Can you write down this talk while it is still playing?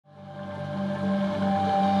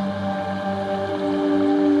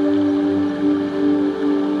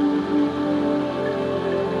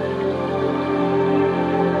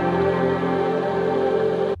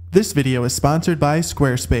This video is sponsored by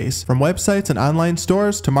Squarespace. From websites and online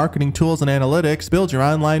stores to marketing tools and analytics, build your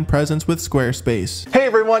online presence with Squarespace. Hey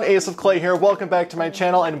everyone, Ace of Clay here. Welcome back to my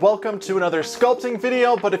channel and welcome to another sculpting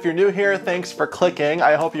video. But if you're new here, thanks for clicking.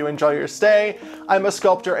 I hope you enjoy your stay. I'm a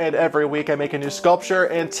sculptor and every week I make a new sculpture,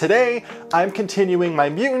 and today I'm continuing my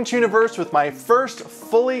Mutant universe with my first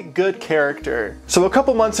fully good character. So a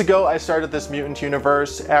couple months ago I started this Mutant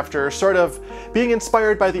universe after sort of being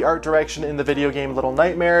inspired by the art direction in the video game Little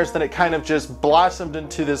Nightmares. Then it kind of just blossomed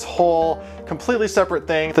into this whole completely separate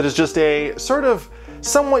thing that is just a sort of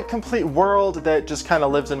somewhat complete world that just kind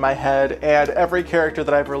of lives in my head, and every character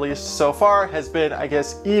that I've released so far has been, I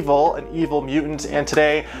guess, evil, an evil mutant, and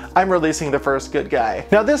today I'm releasing the first good guy.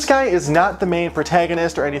 Now this guy is not the main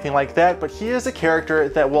protagonist or anything like that, but he is a character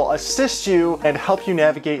that will assist you and help you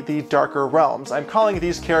navigate the darker realms. I'm calling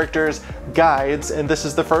these characters guides, and this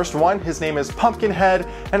is the first one. His name is Pumpkinhead,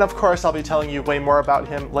 and of course I'll be telling you way more about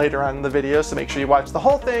him later on in the video, so make sure you watch the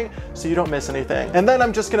whole thing so you don't miss anything. And then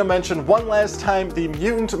I'm just going to mention one last time, the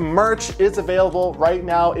Mutant merch is available right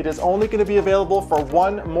now. It is only going to be available for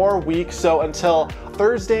one more week, so until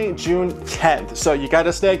Thursday, June 10th. So you got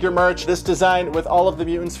to snag your merch. This design with all of the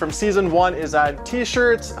mutants from season 1 is on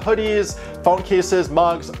t-shirts, hoodies, phone cases,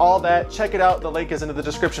 mugs, all that. Check it out. The link is in the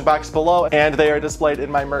description box below, and they are displayed in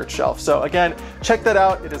my merch shelf. So again, check that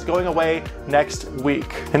out. It is going away next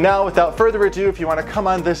week. And now, without further ado, if you want to come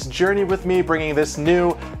on this journey with me, bringing this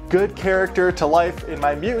new good character to life in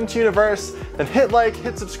my Mutant universe, then hit like,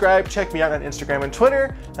 hit subscribe, check me out on Instagram and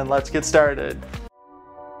Twitter, and let's get started.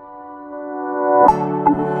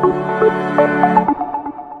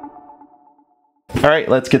 Alright,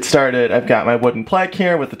 let's get started. I've got my wooden plaque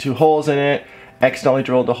here with the 2 holes in it. Accidentally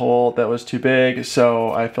drilled a hole that was too big,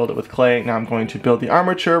 so I filled it with clay. Now I'm going to build the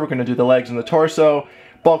armature. We're going to do the legs and the torso,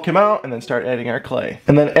 bulk him out, and then start adding our clay.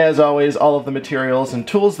 And then, as always, all of the materials and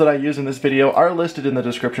tools that I use in this video are listed in the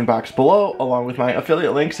description box below, along with my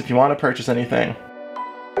affiliate links if you want to purchase anything.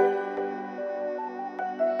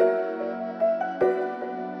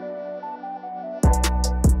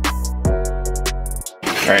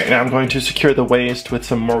 Alright, now I'm going to secure the waist with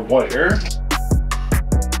some more wire.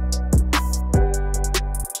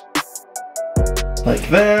 Like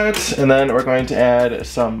that, and then we're going to add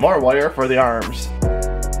some more wire for the arms.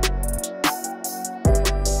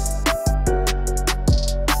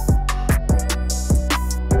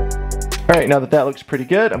 Alright, now that looks pretty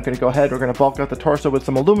good, I'm going to go ahead, we're going to bulk out the torso with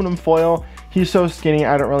some aluminum foil. He's so skinny,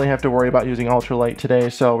 I don't really have to worry about using ultralight today,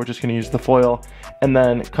 so we're just going to use the foil and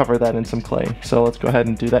then cover that in some clay. So let's go ahead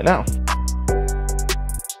and do that now.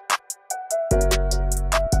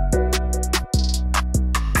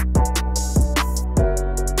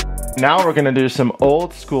 Now we're going to do some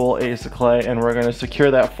old school Ace of Clay, and we're going to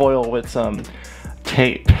secure that foil with some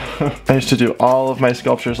tape. I used to do all of my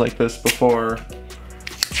sculptures like this before,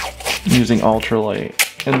 using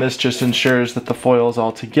ultralight, and this just ensures that the foil is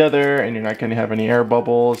all together and you're not going to have any air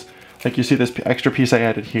bubbles. Like you see this extra piece I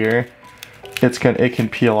added here, it can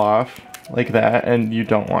peel off like that, and you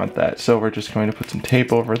don't want that, so we're just going to put some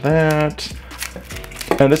tape over that.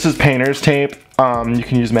 And this is painter's tape. You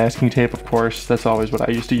can use masking tape, of course. That's always what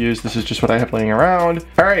I used to use. This is just what I have laying around.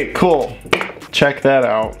 Alright, cool. Check that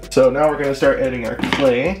out. So now we're going to start adding our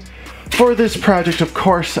clay. For this project, of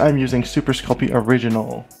course, I'm using Super Sculpey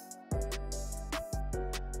Original.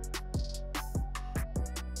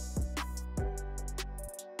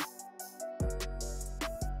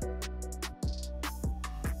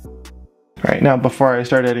 Alright, now before I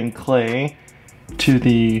start adding clay to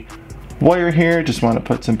the wire here, just want to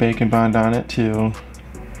put some Bacon Bond on it to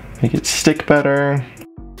make it stick better.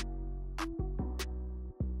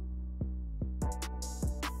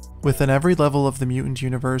 Within every level of the Mutant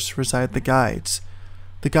universe reside the guides.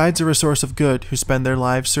 The guides are a source of good who spend their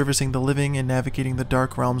lives servicing the living and navigating the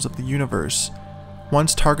dark realms of the universe.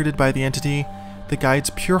 Once targeted by the entity, the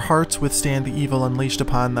guides' pure hearts withstand the evil unleashed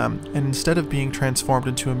upon them, and instead of being transformed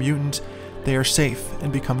into a mutant, they are safe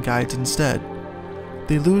and become guides instead.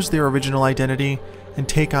 They lose their original identity and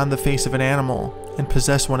take on the face of an animal and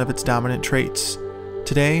possess one of its dominant traits.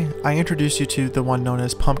 Today, I introduce you to the one known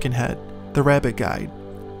as Pumpkinhead, the rabbit guide,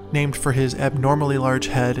 named for his abnormally large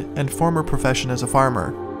head and former profession as a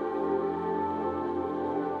farmer.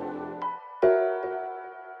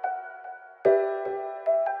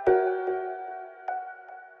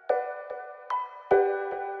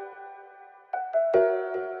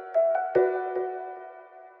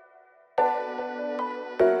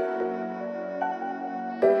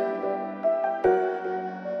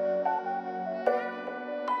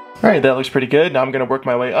 Alright, that looks pretty good. Now I'm going to work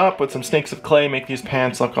my way up with some snakes of clay, make these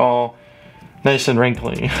pants look all nice and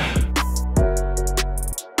wrinkly.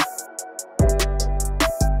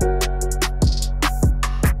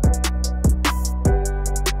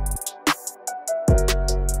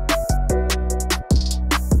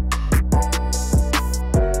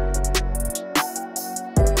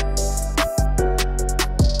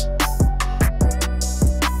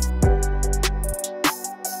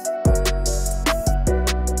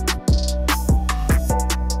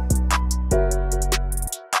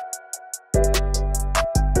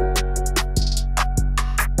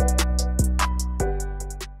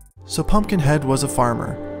 So Pumpkinhead was a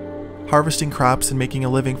farmer, harvesting crops and making a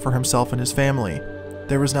living for himself and his family.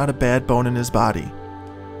 There was not a bad bone in his body.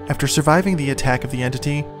 After surviving the attack of the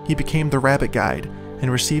entity, he became the Rabbit Guide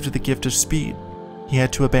and received the gift of speed. He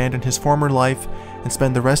had to abandon his former life and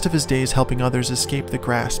spend the rest of his days helping others escape the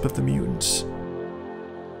grasp of the mutants.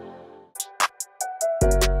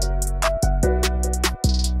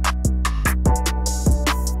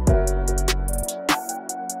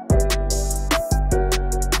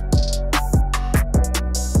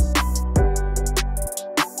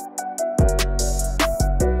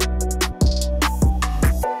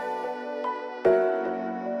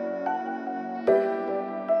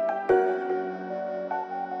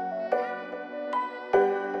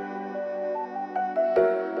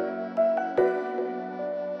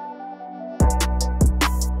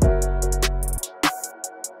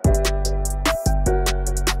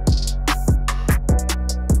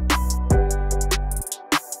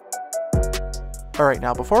 Alright,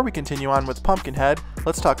 now before we continue on with Pumpkinhead,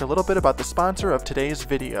 let's talk a little bit about the sponsor of today's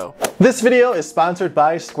video. This video is sponsored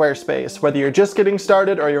by Squarespace. Whether you're just getting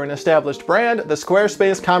started or you're an established brand, the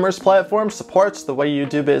Squarespace commerce platform supports the way you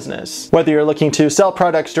do business. Whether you're looking to sell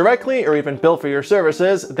products directly or even bill for your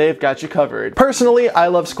services, they've got you covered. Personally, I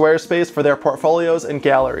love Squarespace for their portfolios and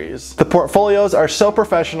galleries. The portfolios are so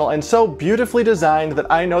professional and so beautifully designed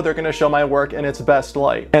that I know they're going to show my work in its best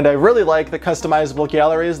light. And I really like the customizable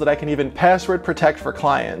galleries that I can even password protect for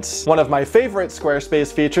clients. One of my favorite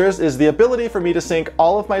Squarespace features is the ability for me to sync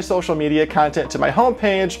all of my social media content to my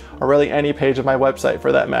homepage, or really any page of my website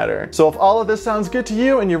for that matter. So if all of this sounds good to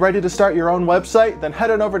you and you're ready to start your own website, then head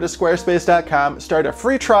on over to squarespace.com, start a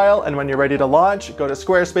free trial, and when you're ready to launch, go to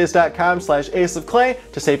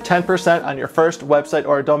squarespace.com/aceofclay to save 10% on your first website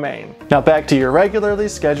or domain. Now back to your regularly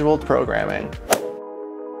scheduled programming.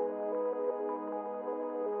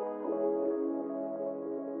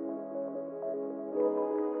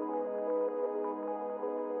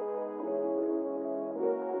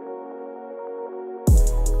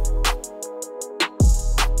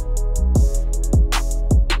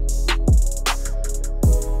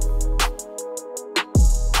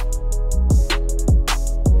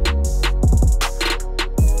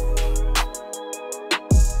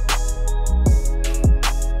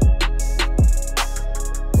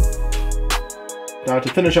 Now to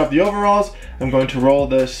finish off the overalls, I'm going to roll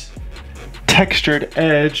this textured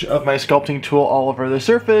edge of my sculpting tool all over the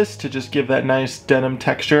surface to just give that nice denim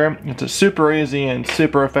texture. It's a super easy and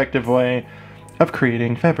super effective way of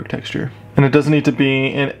creating fabric texture. And it doesn't need to be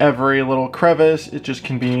in every little crevice, it just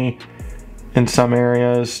can be in some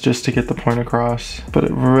areas just to get the point across. But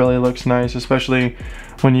it really looks nice, especially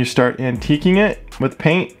when you start antiquing it with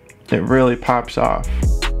paint, it really pops off.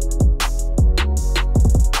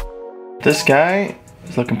 This guy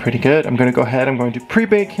is looking pretty good. I'm gonna go ahead, I'm going to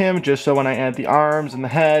pre-bake him just so when I add the arms and the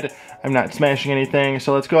head, I'm not smashing anything.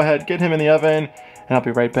 So let's go ahead, get him in the oven, and I'll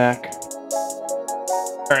be right back.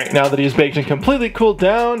 All right, now that he's baked and completely cooled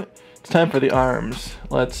down, it's time for the arms.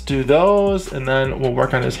 Let's do those, and then we'll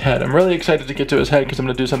work on his head. I'm really excited to get to his head because I'm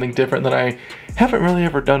gonna do something different that I haven't really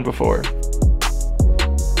ever done before.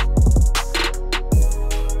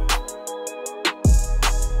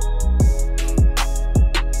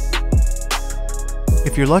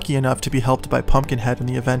 If you're lucky enough to be helped by Pumpkinhead in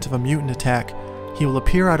the event of a mutant attack, he will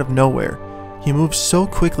appear out of nowhere. He moves so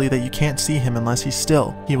quickly that you can't see him unless he's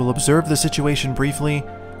still. He will observe the situation briefly,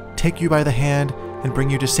 take you by the hand, and bring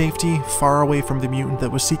you to safety far away from the mutant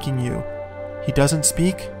that was seeking you. He doesn't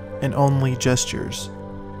speak and only gestures.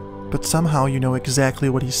 But somehow you know exactly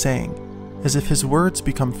what he's saying, as if his words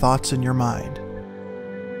become thoughts in your mind.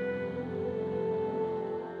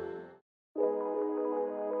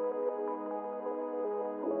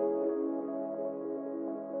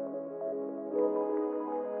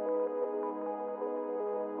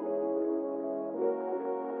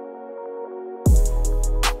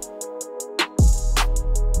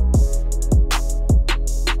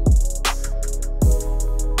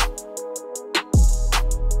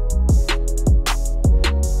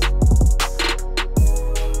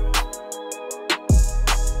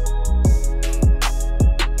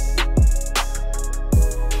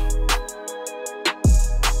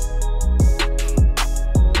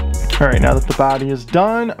 Alright, now that the body is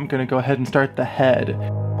done, I'm gonna go ahead and start the head.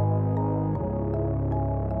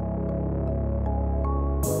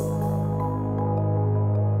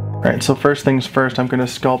 Alright, so first things first, I'm gonna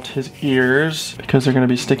sculpt his ears because they're gonna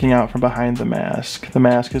be sticking out from behind the mask. The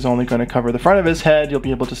mask is only gonna cover the front of his head. You'll be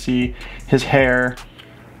able to see his hair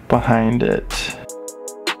behind it.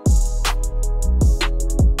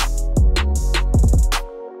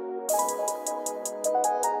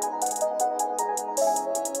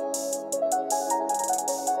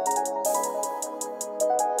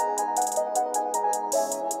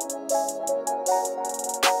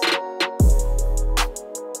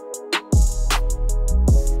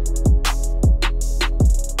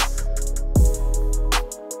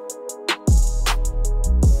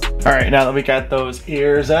 Alright, now that we got those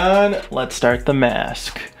ears on, let's start the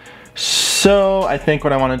mask. So I think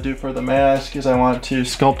what I want to do for the mask is I want to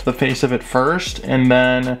sculpt the face of it first, and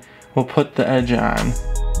then we'll put the edge on.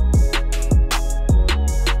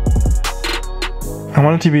 I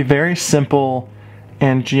want it to be very simple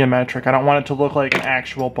and geometric. I don't want it to look like an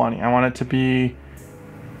actual bunny. I want it to be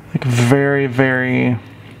like very, very,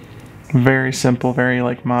 very simple, very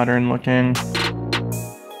like modern looking.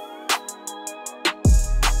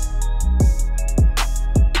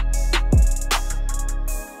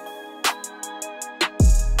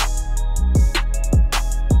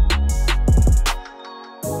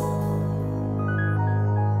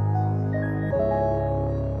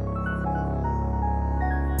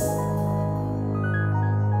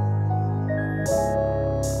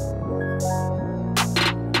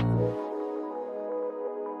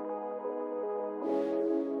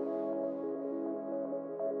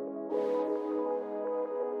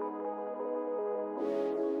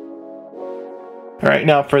 Alright,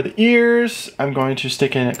 now for the ears, I'm going to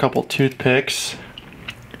stick in a couple toothpicks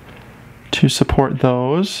to support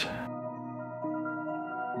those.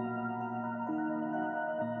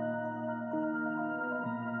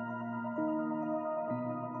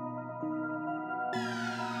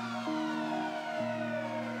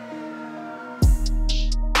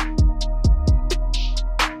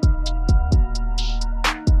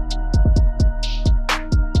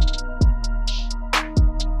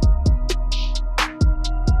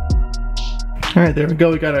 Alright, there we go.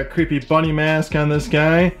 We got our creepy bunny mask on this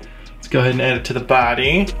guy. Let's go ahead and add it to the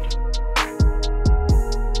body.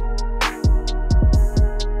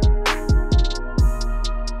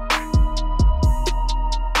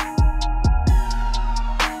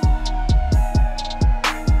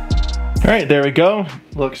 Alright, there we go.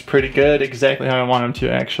 Looks pretty good. Exactly how I want him to,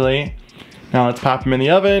 actually. Now let's pop him in the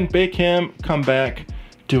oven, bake him, come back,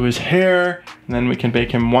 do his hair, and then we can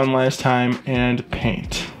bake him one last time and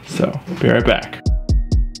paint. So, be right back.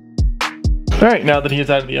 Alright, now that he is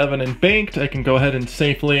out of the oven and baked, I can go ahead and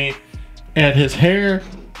safely add his hair,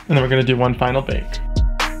 and then we're going to do one final bake.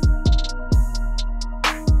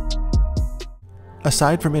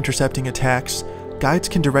 Aside from intercepting attacks, guides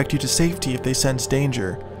can direct you to safety if they sense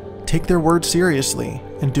danger. Take their word seriously,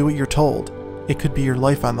 and do what you're told. It could be your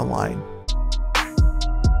life on the line.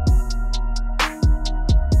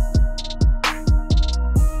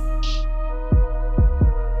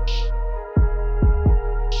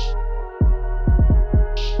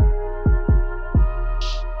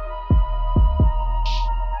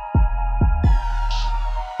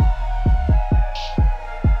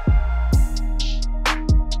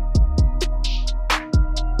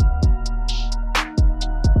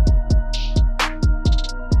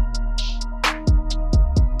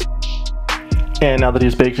 And now that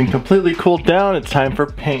he's baked and completely cooled down, it's time for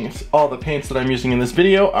paints. All the paints that I'm using in this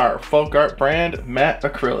video are Folk Art brand matte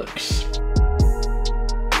acrylics.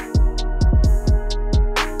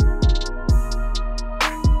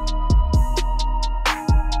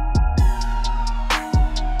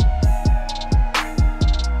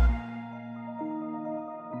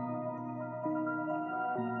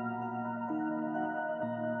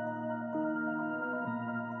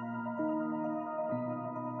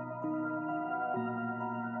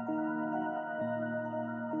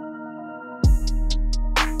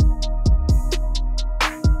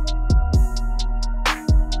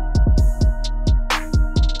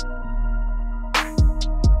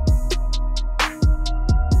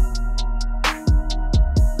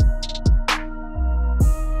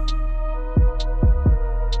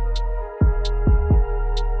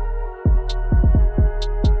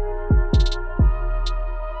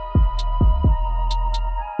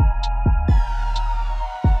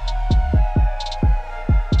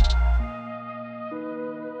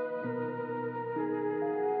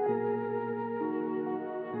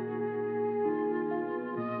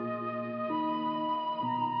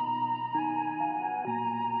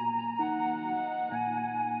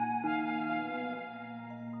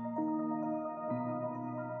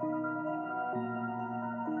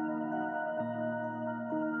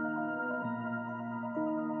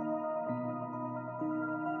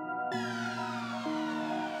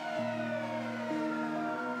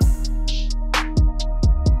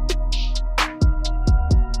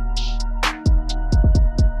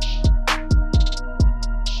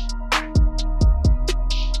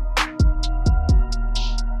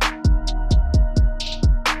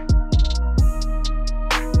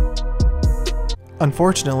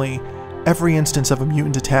 Unfortunately, every instance of a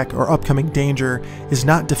mutant attack or upcoming danger is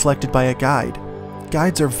not deflected by a guide.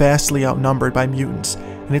 Guides are vastly outnumbered by mutants,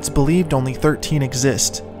 and it's believed only 13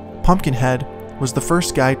 exist: Pumpkinhead, was the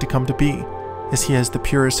first guide to come to be, as he has the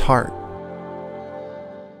purest heart.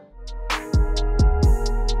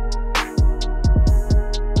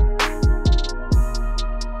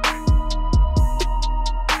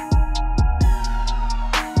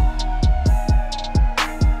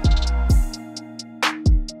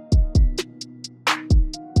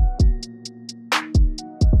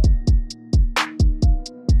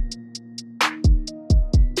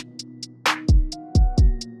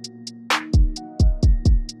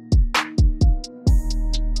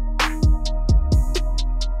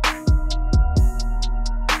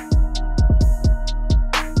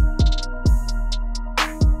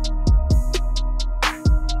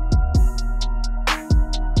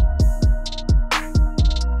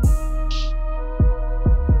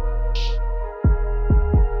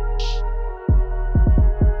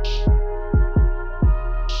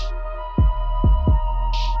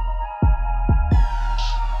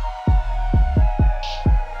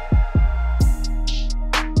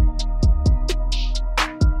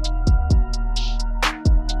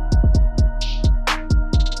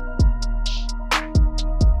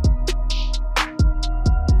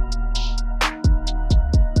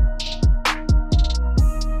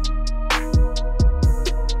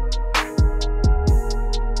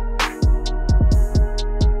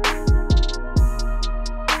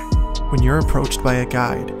 When you're approached by a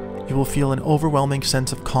guide, you will feel an overwhelming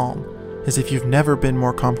sense of calm, as if you've never been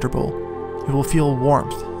more comfortable. You will feel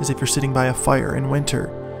warmth, as if you're sitting by a fire in winter,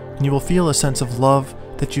 and you will feel a sense of love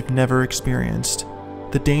that you've never experienced.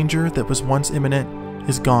 The danger that was once imminent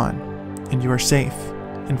is gone, and you are safe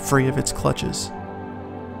and free of its clutches.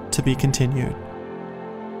 To be continued.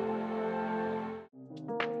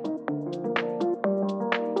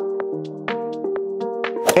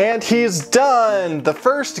 And he's done! The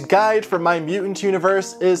first guide for my mutant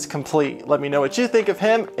universe is complete. Let me know what you think of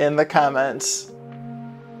him in the comments.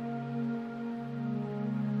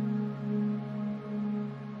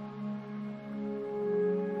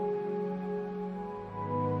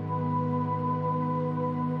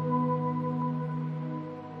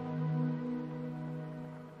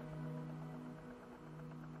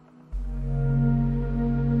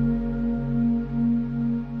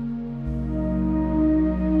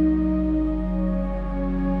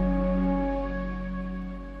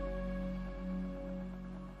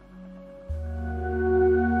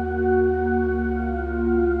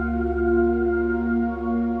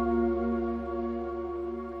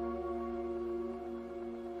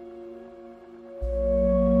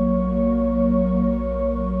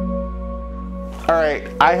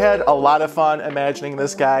 Alright, I had a lot of fun imagining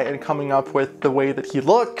this guy and coming up with the way that he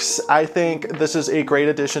looks. I think this is a great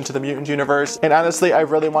addition to the mutant universe, and honestly I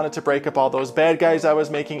really wanted to break up all those bad guys I was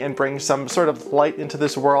making and bring some sort of light into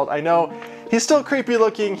this world. I know he's still creepy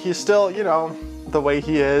looking, he's still, you know, the way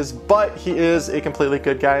he is, but he is a completely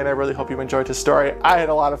good guy, and I really hope you enjoyed his story. I had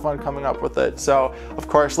a lot of fun coming up with it, so of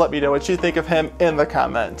course let me know what you think of him in the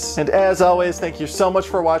comments. And as always, thank you so much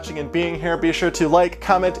for watching and being here. Be sure to like,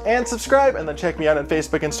 comment, and subscribe, and then check me out on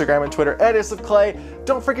Facebook, Instagram, and Twitter at AceofClay.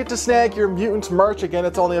 Don't forget to snag your Mutant merch. Again,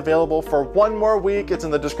 it's only available for one more week. It's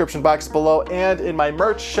in the description box below and in my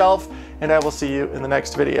merch shelf, and I will see you in the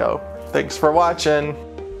next video. Thanks for watching.